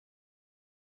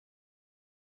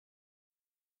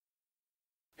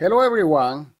Hello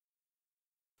everyone.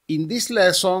 In this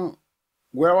lesson,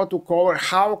 we're about to cover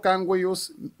how can we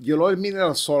use GeolOil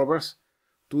mineral solvers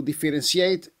to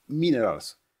differentiate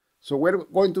minerals. So we're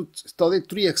going to study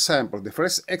three examples. The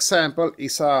first example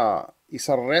is a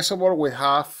reservoir. We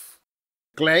have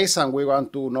clays and we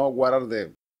want to know what are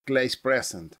the clays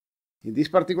present. In this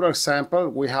particular example,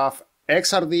 we have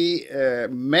XRD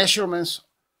measurements,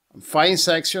 fine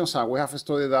sections, and we have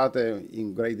studied that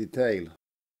in great detail.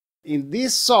 In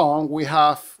this zone, we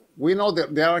know that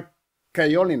there are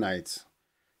kaolinites.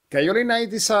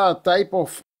 Kaolinite is a type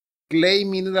of clay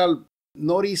mineral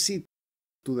not easy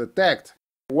to detect.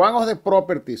 One of the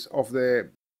properties of the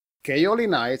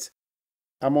kaolinites,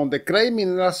 among the clay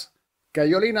minerals,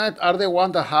 kaolinites are the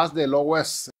one that has the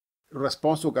lowest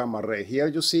response to gamma ray. Here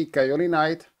you see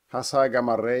kaolinite has a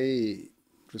gamma ray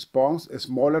response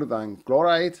smaller than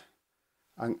chlorite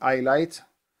and halite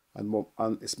and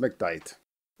smectite.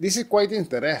 This is quite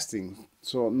interesting.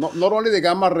 So not only the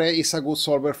gamma ray is a good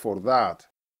solver for that.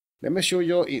 Let me show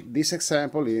you in this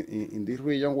example. In this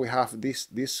region, we have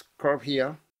this curve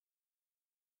here.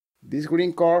 This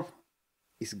green curve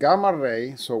is gamma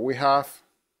ray. So we have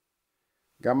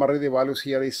gamma ray, the values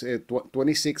here is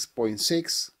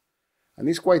 26.6. And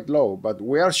it's quite low, but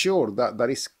we are sure that that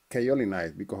is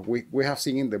kaolinite because we have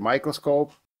seen in the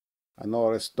microscope and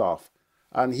other stuff.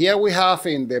 And here we have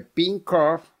in the pink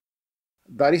curve,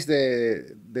 that is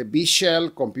the B shell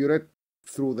computed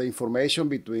through the information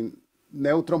between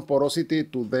neutron porosity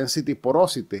to density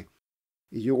porosity.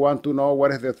 If you want to know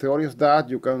what is the theory of that,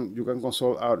 you can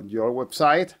consult your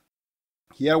website.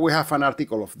 Here we have an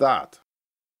article of that.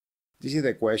 This is the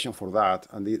equation for that,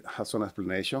 and it has some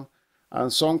explanation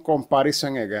and some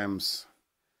comparison against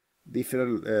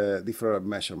different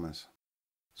measurements.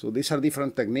 So these are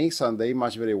different techniques and they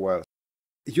match very well.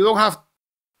 If you don't have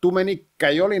too many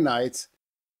kaolinites,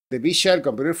 the B shell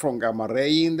computed from gamma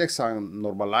ray index and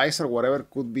normalizer, whatever,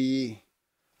 could be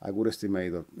a good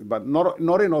estimator, but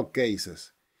not in all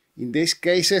cases. In these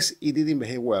cases, it didn't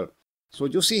behave well. So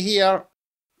you see here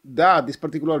that this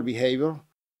particular behavior,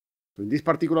 in this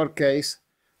particular case,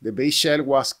 the B shell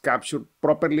was captured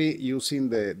properly using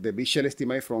the B shell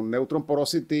estimate from neutron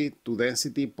porosity to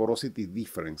density porosity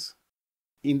difference.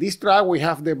 In this track, we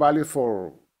have the value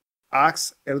for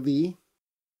XRD,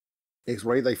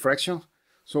 X-ray diffraction.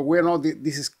 So we know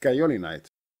this is kaolinite.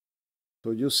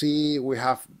 So you see we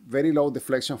have very low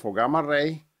deflection for gamma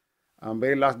ray and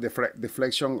very large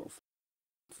deflection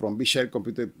from B shell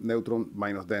computed neutron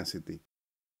minus density.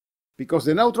 Because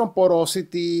the neutron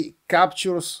porosity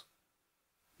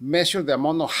measures the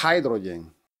amount of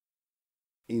hydrogen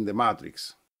in the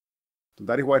matrix. So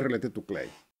that is why it's related to clay.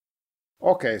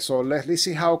 Okay, so let's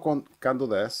see how can do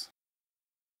this.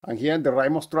 And here in the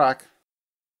rightmost track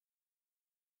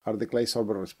are the clay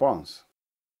solver response.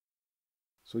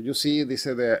 So you see this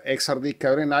is the XRD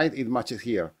kaolinite, it matches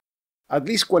here. At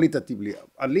least qualitatively,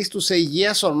 at least to say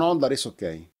yes or no, that is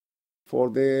okay.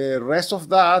 For the rest of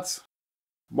that,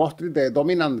 mostly the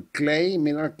dominant clay,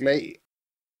 mineral clay,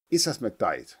 is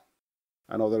smectite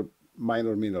and other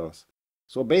minor minerals.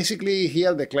 So basically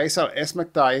here the clays are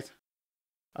smectite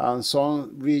and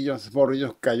some regions, small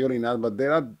regions, kaolinite, but they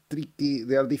are tricky,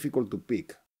 they are difficult to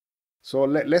pick. So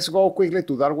let's go quickly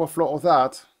to that workflow of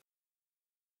that.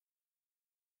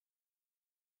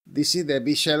 This is the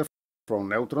B shell from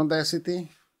neutron density.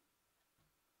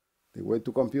 The way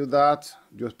to compute that,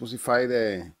 you specify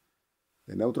the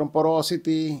neutron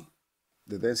porosity,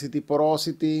 the density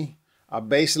porosity, a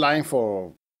baseline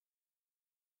for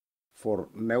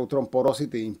neutron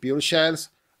porosity in pure shells,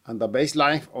 and the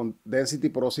baseline on density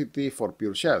porosity for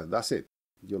pure shells. That's it.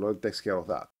 GeolOil takes care of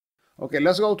that. Okay,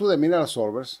 let's go to the mineral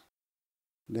solvers.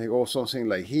 Let's go something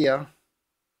like here.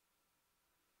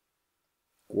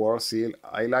 Quartz, seal,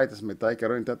 halite, smectite,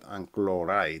 carbonate, and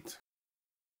chlorite.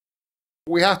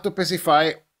 We have to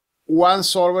specify one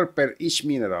solver per each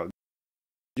mineral.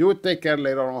 You will take care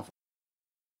later on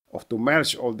of to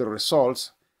merge all the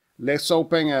results. Let's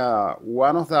open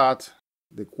one of that,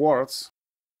 the quartz.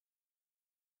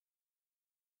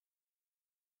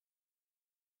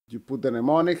 You put the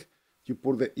mnemonic, you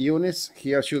put the units.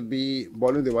 Here should be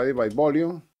volume divided by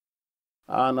volume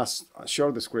and a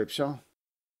short description.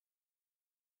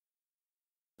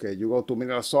 Okay, you go to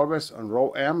mineral solvers and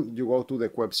row M, you go to the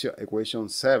equation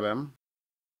 7.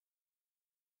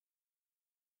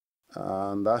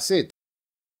 And that's it.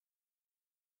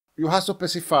 You have to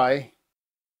specify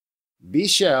B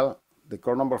shell, the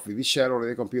current number of B shell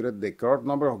already computed, the current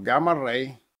number of gamma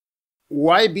ray.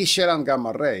 Why B shell and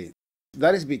gamma ray?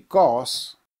 That is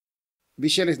because B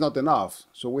shell is not enough.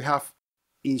 So we have,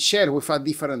 in shell, we have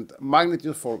different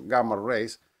magnitudes for gamma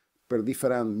rays, per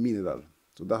different mineral.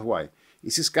 So that's why.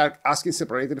 This is asking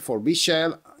separated for B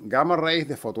shale, gamma rays,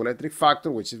 the photoelectric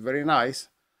factor, which is very nice,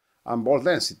 and ball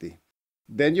density.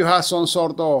 Then you have some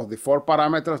sort of the 4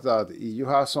 parameters that if you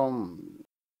have some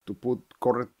to put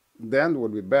correct, then will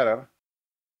be better.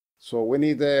 So we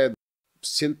need the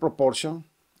silt proportion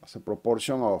as a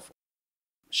proportion of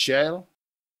shale,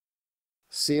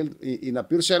 silt. In a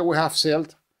pure shale we have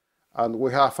silt and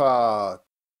we have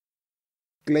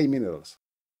clay minerals.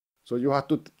 So you have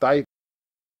to type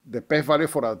the pH value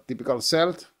for a typical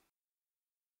silt,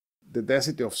 the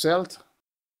density of silt,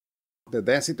 the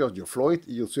density of your fluid,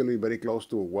 usually very close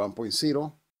to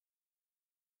 1.0,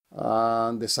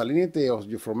 and the salinity of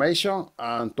your formation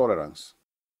and tolerance.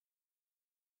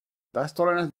 That's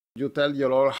tolerance. You tell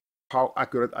GeolOil how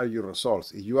accurate are your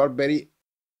results. If you are very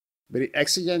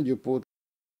exigent, you put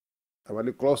a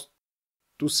value close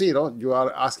to 0. You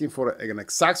are asking for an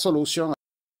exact solution.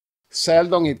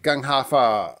 Seldom it can have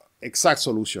a exact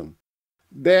solution.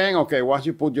 Then, okay, once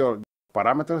you put your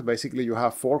parameters, basically you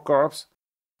have 4 curves.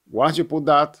 Once you put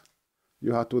that,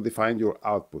 you have to define your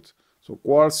output. So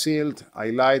quartz, silt,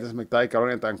 halite, smectite,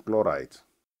 carbonate, and chloride.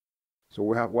 So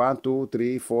we have 1, 2,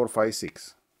 3, 4, 5,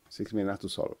 6. 6 minutes to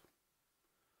solve.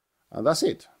 And that's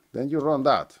it. Then you run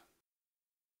that.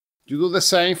 You do the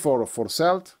same for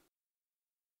silt.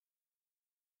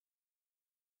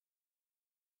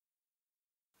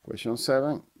 Question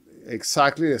 7.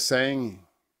 Exactly the same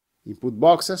input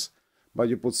boxes, but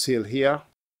you put silt here,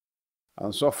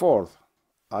 and so forth.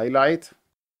 Halite,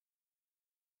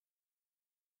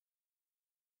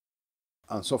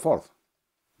 and so forth.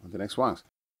 And the next ones.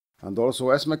 And also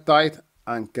smectite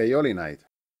and kaolinite.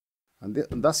 And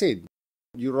that's it.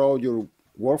 You wrote your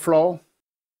workflow,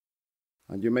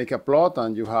 and you make a plot,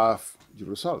 and you have your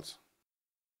results.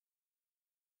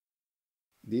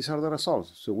 These are the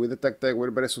results. So we detected,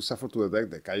 we're very successful to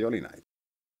detect the kaolinite.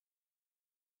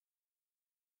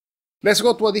 Let's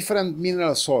go to a different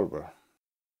mineral solver.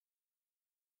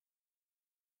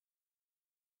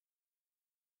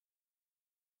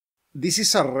 This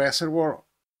is a reservoir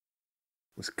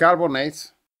with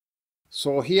carbonates.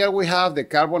 So here we have the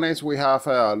carbonates. We have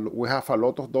a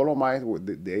lot of dolomite.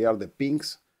 They are the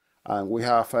pinks, and we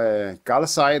have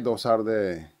calcite. Those are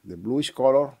the bluish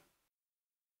color.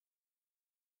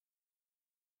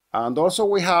 And also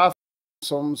we have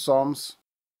some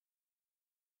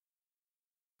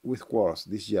with quartz,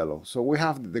 this yellow. So we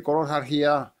have the colors are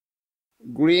here: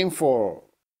 green for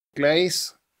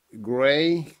clays,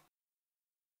 gray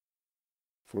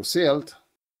for silt,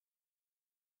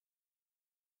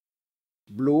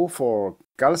 blue for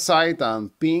calcite,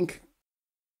 and pink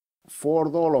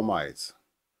for dolomites.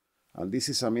 And this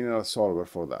is a mineral solver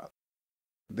for that.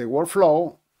 The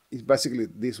workflow is basically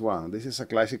this one. This is a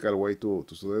classical way to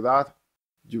study that.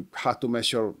 You have to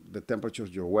measure the temperature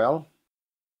of your well.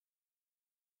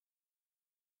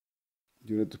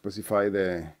 You need to specify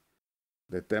the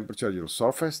temperature of your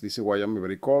surface. This is Wyoming,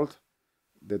 very cold.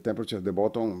 The temperature at the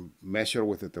bottom, measure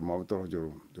with the thermometer of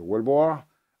your well bore,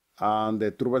 and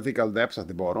the true vertical depth at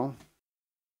the bottom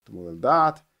to model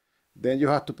that. Then you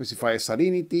have to specify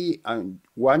salinity, and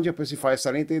once you specify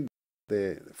salinity,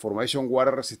 the formation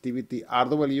water resistivity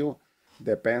RW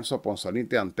depends upon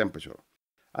salinity and temperature.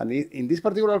 And in this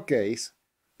particular case,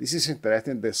 this is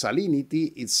interesting. The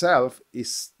salinity itself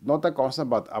is not a constant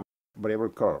but a variable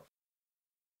curve.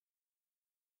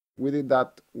 We did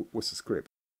that with a script.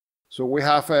 So we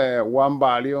have one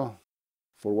value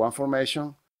for one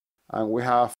formation, and we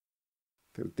have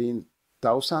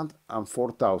 13,000 and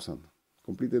 4,000,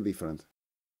 completely different.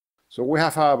 So we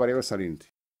have a variable salinity.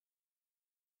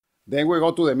 Then we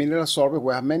go to the mineral solver.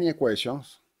 We have many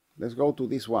equations. Let's go to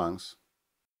these ones.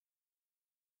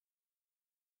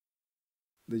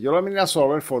 The GeolOil mineral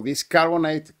solver for this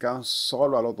carbonate can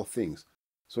solve a lot of things.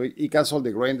 So it can solve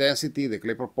the grain density, the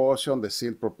clay proportion, the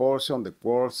silt proportion, the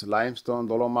quartz, limestone,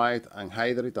 dolomite,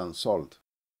 anhydrite, and salt.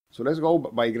 So let's go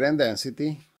by grain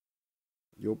density.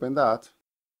 You open that.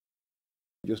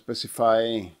 You specify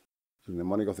the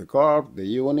mnemonic of the curve, the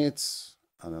units,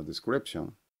 and a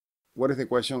description. What is the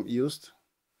equation used?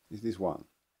 Is this one,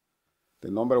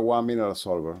 the number 1 mineral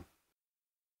solver.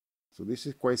 So this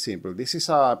is quite simple. This is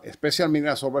a special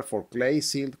mineral solver for clay,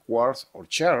 silt, quartz, or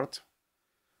chert.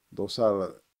 Those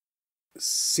are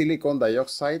silicon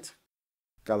dioxide,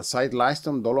 calcite,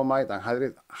 limestone, dolomite,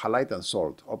 anhydrite, halite, and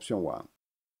salt. Option 1.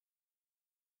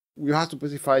 You have to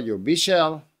specify your B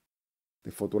shell,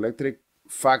 the photoelectric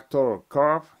factor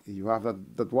curve. If you have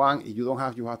that one, if you don't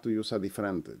have, you have to use a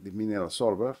different mineral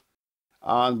solver.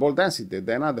 And ball density.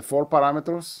 Then at the 4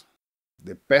 parameters,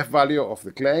 the pH value of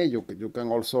the clay. You can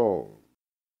also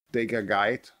take a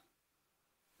guide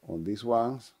On these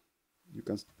ones, you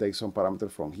can take some parameter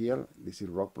from here. This is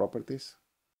rock properties.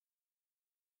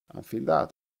 And fill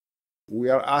that. We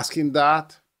are asking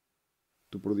that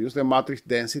to produce the matrix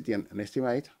density and an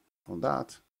estimate on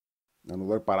that.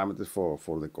 Another parameter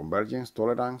for the convergence,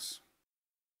 tolerance.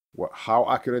 How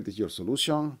accurate is your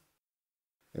solution?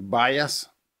 A bias.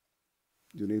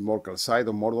 You need more calcite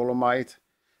or more dolomite.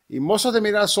 In most of the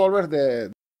mineral solvers,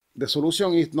 the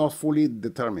solution is not fully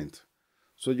determined.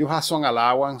 So you have some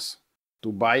allowance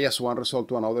to bias one result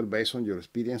to another based on your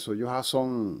experience. So you have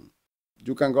some,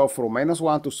 you can go from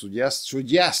 -1 to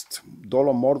suggest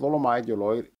more dolomite.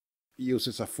 GeolOil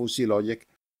uses a fuzzy logic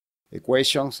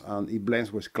equations and it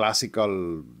blends with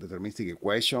classical deterministic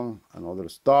equation and other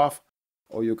stuff.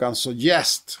 Or you can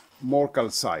suggest more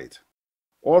calcite.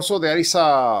 Also, there is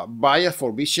a bias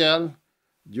for B shell.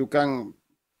 You can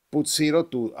put 0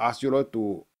 to ask GeolOil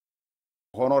to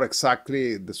honor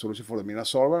exactly the solution for the mineral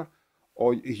solver.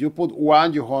 Or if you put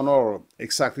 1, you honor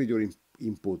exactly your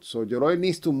input. So GeolOil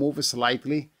needs to move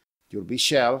slightly your B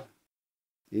shell.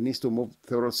 It needs to move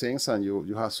several things, and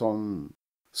you have some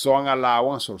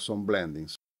allowance or some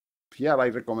blendings. Here I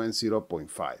recommend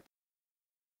 0.5.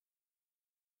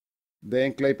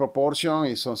 Then clay proportion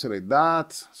is something like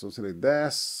that, something like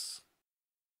this.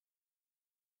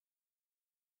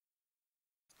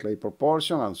 Clay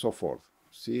proportion and so forth.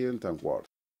 Silt and quartz.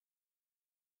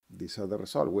 These are the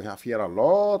results. We have here a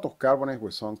lot of carbonate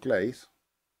with some clays.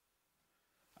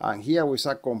 And here we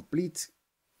have a complete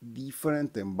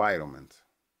different environment.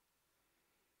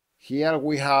 Here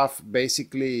we have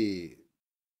basically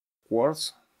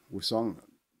quartz with some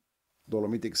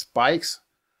dolomitic spikes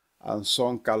and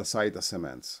some calcite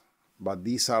cements. But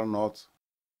these are not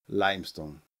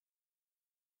limestone.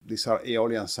 These are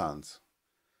aeolian sands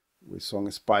with some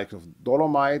spikes of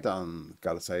dolomite and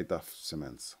calcite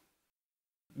cements.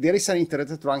 There is an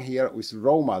interesting trend here with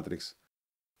raw matrix.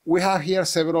 We have here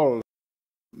several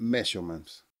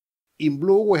measurements. In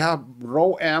blue, we have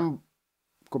raw M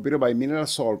computed by mineral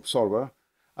solver,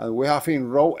 and we have in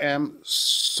raw M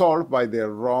solved by the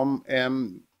raw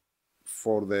M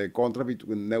for the contrast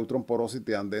between neutron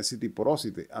porosity and density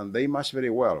porosity, and they match very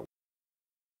well.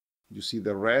 You see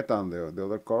the red and the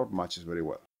other curve matches very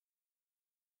well.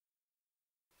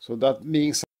 So that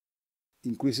means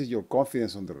increases your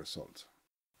confidence on the result.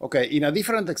 Okay, in a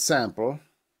different example,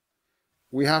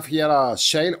 we have here a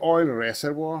shale oil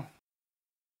reservoir.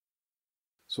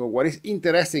 So what is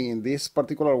interesting in this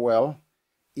particular well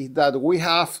is that we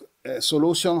have a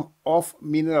solution of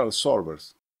mineral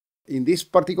solvers. In this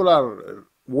particular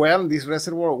well, this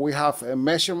reservoir, we have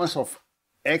measurements of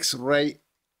X-ray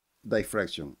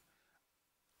diffraction,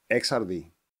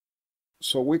 XRD.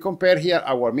 So we compare here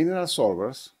our mineral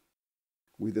solvers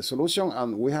with the solution,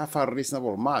 and we have a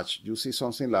reasonable match. You see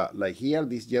something like here,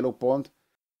 this yellow pond,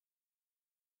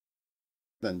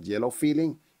 and yellow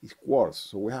filling is quartz.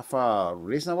 So we have a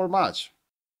reasonable match.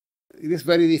 It is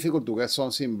very difficult to get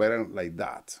something better like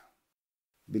that.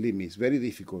 Believe me, it's very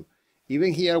difficult.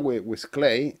 Even here with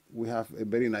clay, we have a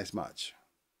very nice match.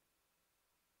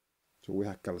 So we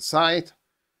have calcite,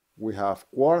 we have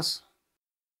quartz,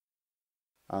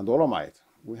 and dolomite.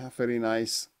 We have very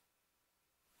nice,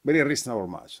 very reasonable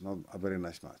match, not a very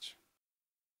nice match.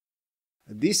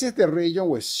 This is the region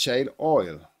with shale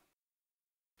oil.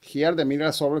 Here the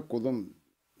mineral solver couldn't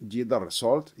yield the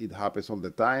result. It happens all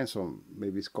the time, so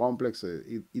maybe it's complex,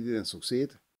 it didn't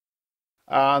succeed.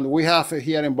 And we have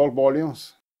here in bulk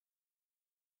volumes,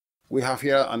 we have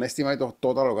here an estimate of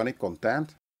total organic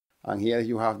content. And here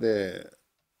you have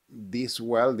this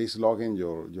log in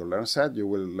your learn set. You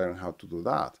will learn how to do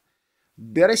that.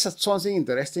 There is something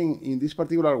interesting in this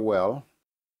particular well,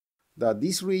 that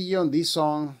this region, this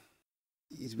zone,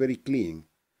 is very clean.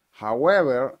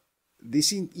 However,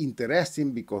 this is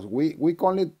interesting because we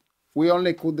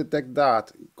only could detect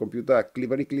that, compute a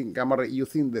very clean gamma ray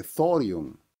using the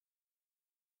thorium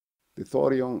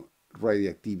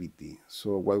radioactivity.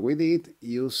 So what we did,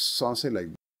 use something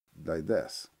like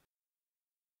this.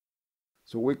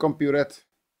 So we computed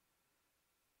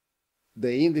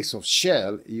the index of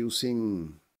shell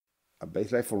using a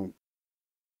baseline for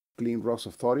clean rocks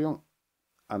of thorium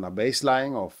and a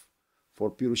baseline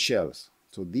for pure shells.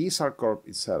 So these are curve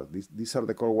itself. These are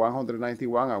the curve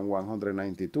 191 and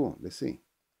 192. Let's see.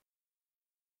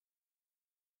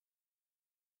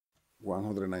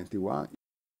 191.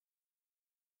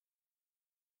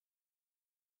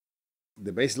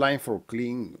 The baseline for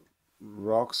clean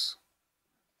rocks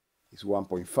is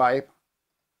 1.5,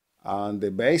 and the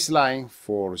baseline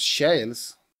for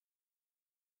shales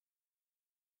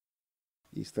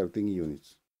is 13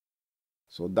 units.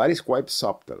 So that is quite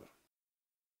subtle.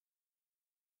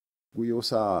 We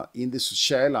use Indus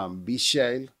shale and B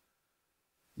shale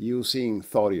using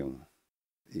thorium.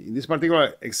 In this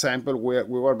particular example, we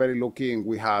were very lucky and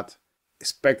we had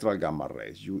spectral gamma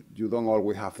rays. You don't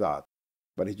always have that.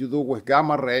 But if you do with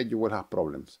gamma ray, you will have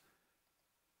problems.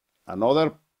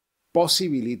 Another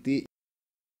possibility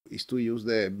is to use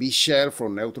the B shale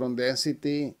from neutron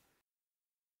density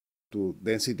to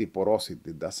density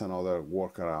porosity. That's another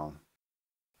workaround.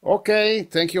 Okay,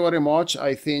 thank you very much.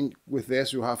 I think with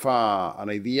this you have an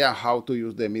idea how to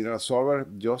use the mineral solver.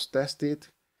 Just test it.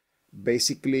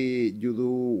 Basically, you do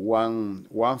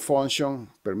one function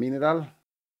per mineral.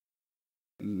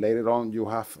 Later on, you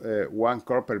have one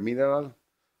curve per mineral.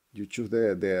 You choose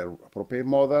the appropriate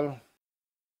model.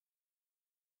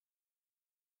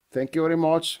 Thank you very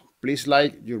much. Please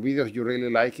like your video if you really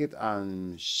like it,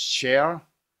 and share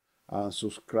and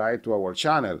subscribe to our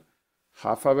channel.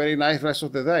 Have a very nice rest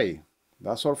of the day.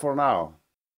 That's all for now.